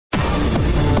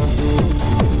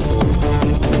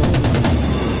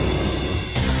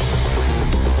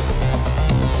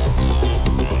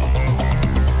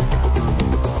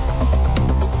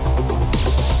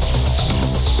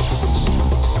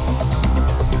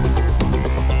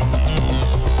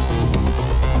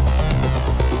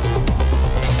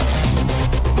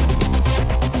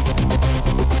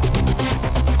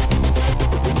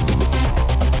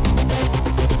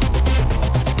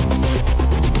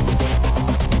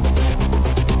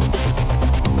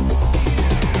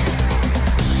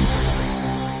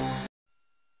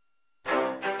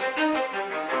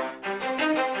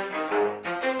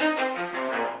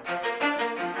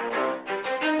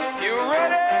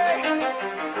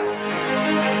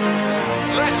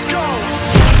Let's go.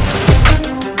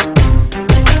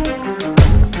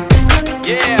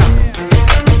 Yeah.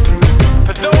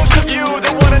 For those of you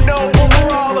that wanna know what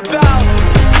we're all about,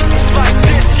 it's like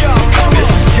this, y'all. This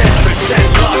is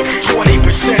 10% luck,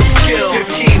 20% skill,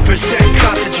 15%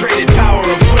 concentrated power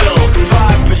of will,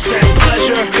 5%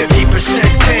 pleasure, 50%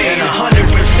 pain, and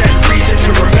 100% reason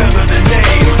to remember the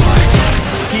name.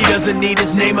 He doesn't need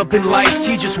his name up in lights,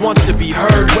 he just wants to be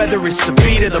heard, whether it's the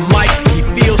beat or the mic. He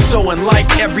feels so unlike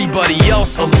everybody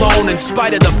else, alone, in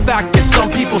spite of the fact that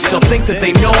some people still think that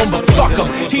they know him. But fuck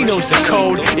him, he knows the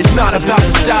code. It's not about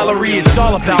the salary, it's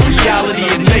all about reality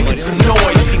and making some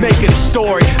noise, making a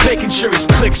story, making sure his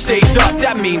click stays up.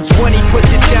 That means when he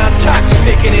puts it down, Tox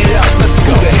picking it up. Let's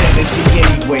go. Who the hell is he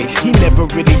anyway? He never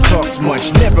really talks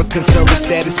much, never concerned with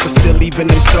status, but still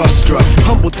even him starstruck.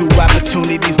 Humble through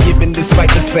opportunities given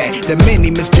despite the fact that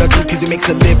many misjudge him cause he makes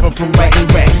a living from writing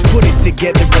raps. Put it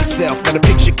together himself, got a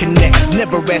picture connects,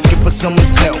 never asking for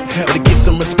someone's help or to get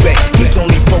some respect. He's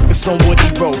only focused on what he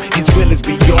wrote, his will is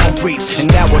beyond reach,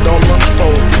 and now it all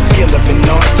unfolds, the skill of an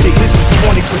artist. This is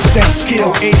 20%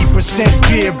 skill, 80%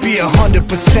 fear, be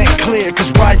 100% clear, cause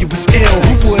Ryu was ill.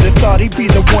 Who would've thought he'd be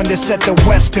the one that set the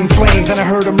West in flames? And I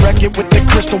heard him wreck it with the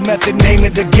crystal method, name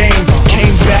of the game.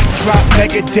 Came back, dropped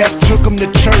Megadeth, took him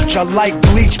to church. I like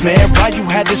Bleach, man. Ryu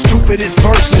had the stupidest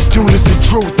verse, this dude is the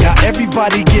truth. Now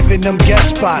everybody giving them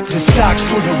guest spots and stocks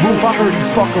through the roof. I heard he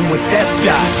fucking with that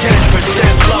stock. This is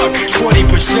 10% luck,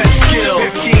 20% skill,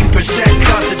 15%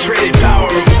 concentrated power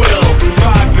of will,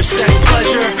 5%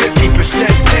 pleasure, 50%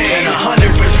 pain, and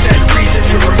 100% reason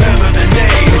to remember the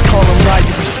name. They call him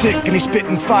Ryu, he's sick and he's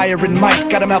spitting fire and Mike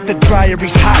got him out the dryer,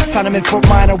 he's hot. Found him in Fort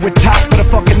Minor with top, but a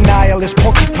fucking nihilist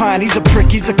porcupine. He's a prick,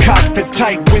 he's a cock, the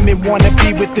type women wanna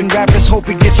be within. Rappers hope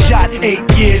he gets shot. 8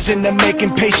 years in the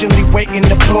making, patiently waiting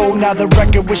to blow. Now the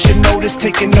record with your notice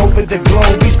taking over the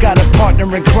globe. He's got a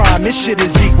partner in crime, his shit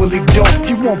is equally dope.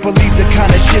 You won't believe the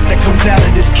kind of shit that comes out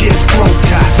of this kid's throat.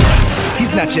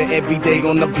 He's not your everyday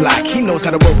on the block. He knows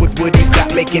how to work with what he's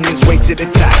got, making his way to the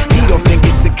top. He often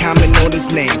gets a comment on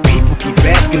his name. People keep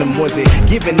asking him, was it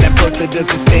given that birth that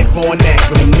doesn't stand for an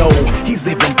acronym? No, he's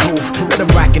living proof. Let him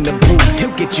rock in the booth.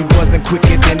 He'll get you buzzing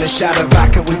quicker than a shot of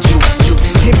vodka with juice.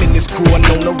 Him and his crew are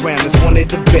known around as one of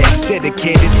the best,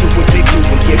 dedicated to what they do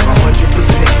and give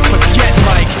 100%. Forget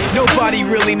Mike, nobody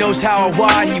really knows how or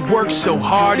why he works so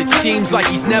hard. It seems like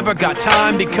he's never got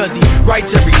time, because he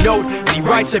writes every note and he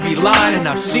writes every line. And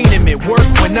I've seen him at work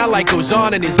when that light goes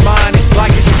on in his mind. It's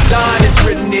like a design is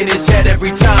written in his head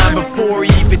every time, before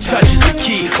he even touches a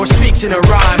key or speaks in a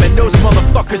rhyme. And those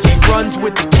motherfuckers he runs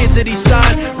with, the kids that he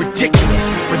signed, ridiculous,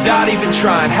 without even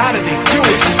trying. How do they do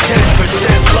it? This is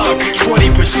 10% luck,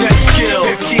 20% skill,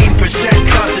 15%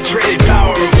 concentrated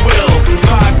power of will,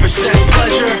 5%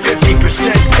 pleasure,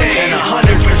 50% pain, and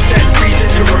 100% reason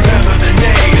to remember the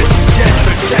name. This is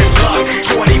 10% luck,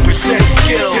 20%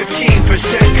 skill,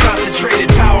 15% concentrated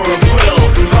power of will,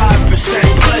 5%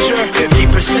 pleasure,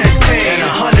 50% pain,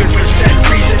 and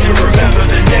 100% reason to remember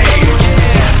the name.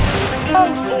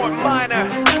 Yeah. Fort Minor,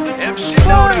 M.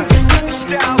 Shinoda,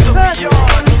 Styles of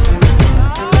Beyond,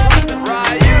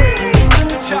 Ryu,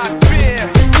 Talk Beer,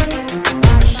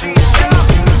 Machine Shop.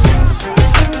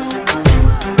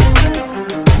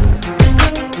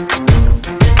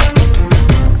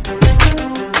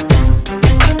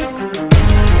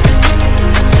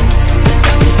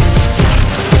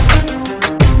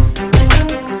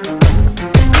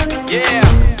 Yeah.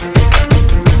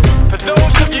 For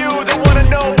those of you that wanna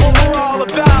know what we're all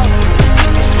about,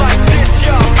 it's like this,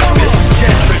 y'all. This is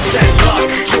 10% luck,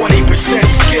 20%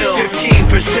 skill,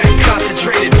 15%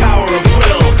 concentrated power of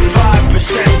will,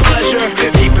 5% pleasure,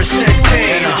 50%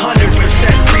 pain, and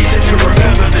 100% reason to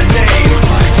remember the name.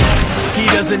 He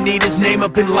doesn't need his name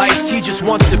up in lights, he just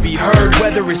wants to be heard,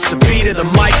 whether it's the beat or the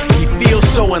mic. He feels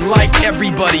so unlike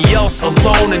everybody else,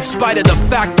 alone, in spite of the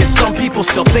fact that some people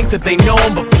still think that they know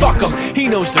him. But fuck him, he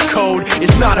knows the code.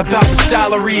 It's not about the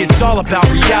salary, it's all about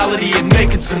reality and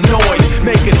making some noise,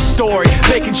 making a story,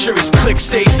 making sure his click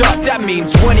stays up. That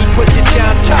means when he puts it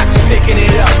down, Tox picking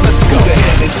it up. Let's go. Who the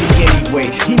hell is he anyway?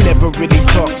 He never really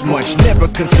talks much, never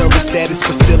concerned with status,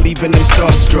 but still even him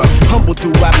starstruck. Humble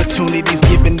through opportunities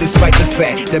given despite the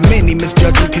fact that many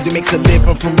misjudge him cause he makes a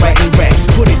living from writing raps.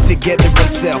 Put it together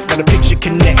himself, got a picture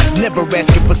connects, never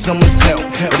asking for someone's help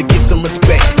or to get some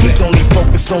respect. He's only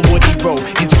focused on what he wrote,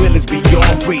 his will is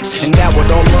beyond reach, and now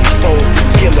it all unfolds, the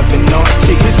skill of an artist.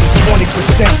 This is 20%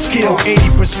 20% skill,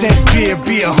 80% beer,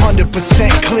 be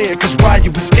 100% clear, cause Ryu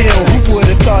was ill. Who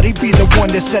would've thought he'd be the one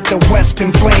that set the West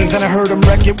in flames? And I heard him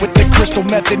wreck it with the crystal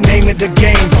method, name of the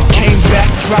game. Came back,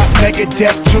 dropped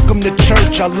Megadeth, took him to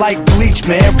church. I like Bleach,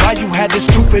 man. Ryu had the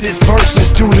stupidest verse,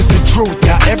 this dude is the truth.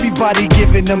 Now everybody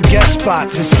giving them guest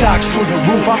spots and stocks through the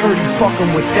roof. I heard he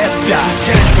fucking with that stock.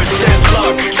 This is 10%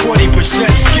 luck, 20%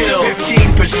 skill,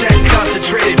 15%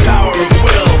 concentrated power of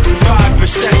will,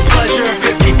 5% pleasure,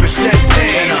 50%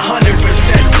 pain, and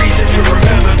 100% reason to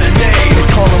remember the name. They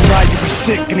call him Ryu, he's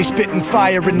sick and he's spitting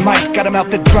fire and Mike got him out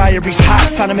the dryer, he's hot.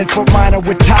 Found him in Fort Minor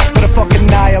with top, but a fucking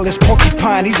nihilist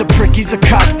porcupine. He's a prick, he's a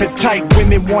cockpit type.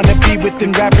 Women wanna be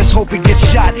within rappers, hope he gets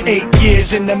shot. 8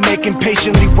 years in the making,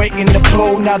 patiently waiting to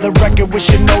blow. Now the record with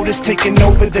your notice taking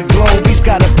over the globe. He's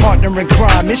got a partner in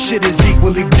crime, his shit is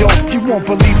equally dope. You won't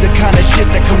believe the kind of shit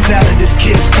that comes out of this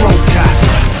kid's throat.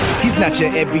 He's not your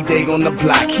everyday on the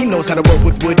block. He knows how to work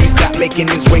with what he's got, making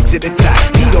his way to the top.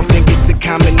 He often gets a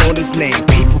comment on his name.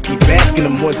 People keep asking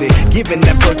him, was it given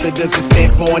that birth or does it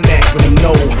stand for an acronym?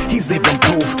 No, he's living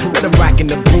proof. Let him rock in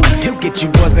the booth. He'll get you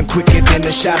buzzing quicker than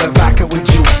a shot of vodka with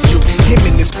juice. Him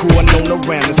and his crew are known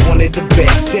around as one of the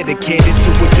best. Dedicated to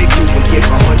what they do and give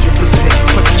 100%.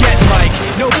 Forget Mike,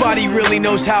 nobody really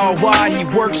knows how or why he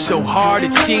works so hard.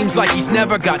 It seems like he's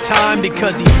never got time,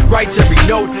 because he writes every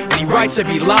note and he writes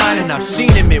every line. And I've seen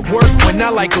him at work when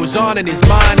that light goes on in his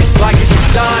mind. It's like a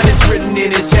design is written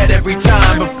in his head every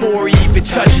time, before he even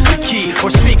touches a key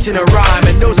or speaks in a rhyme.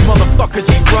 And those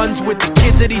motherfuckers he runs with, the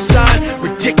kids that he signed,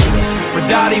 ridiculous,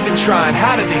 without even trying.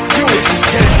 How do they do it? This is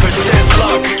 10%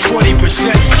 luck,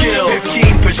 20% skill,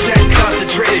 15%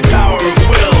 concentrated power of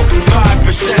will, 5%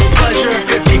 pleasure,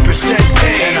 50%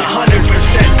 pain, and 100%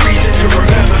 reason to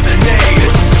remember the name.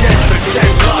 This is 10%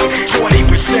 luck,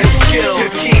 20% skill,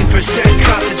 15%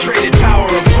 concentrated power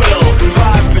of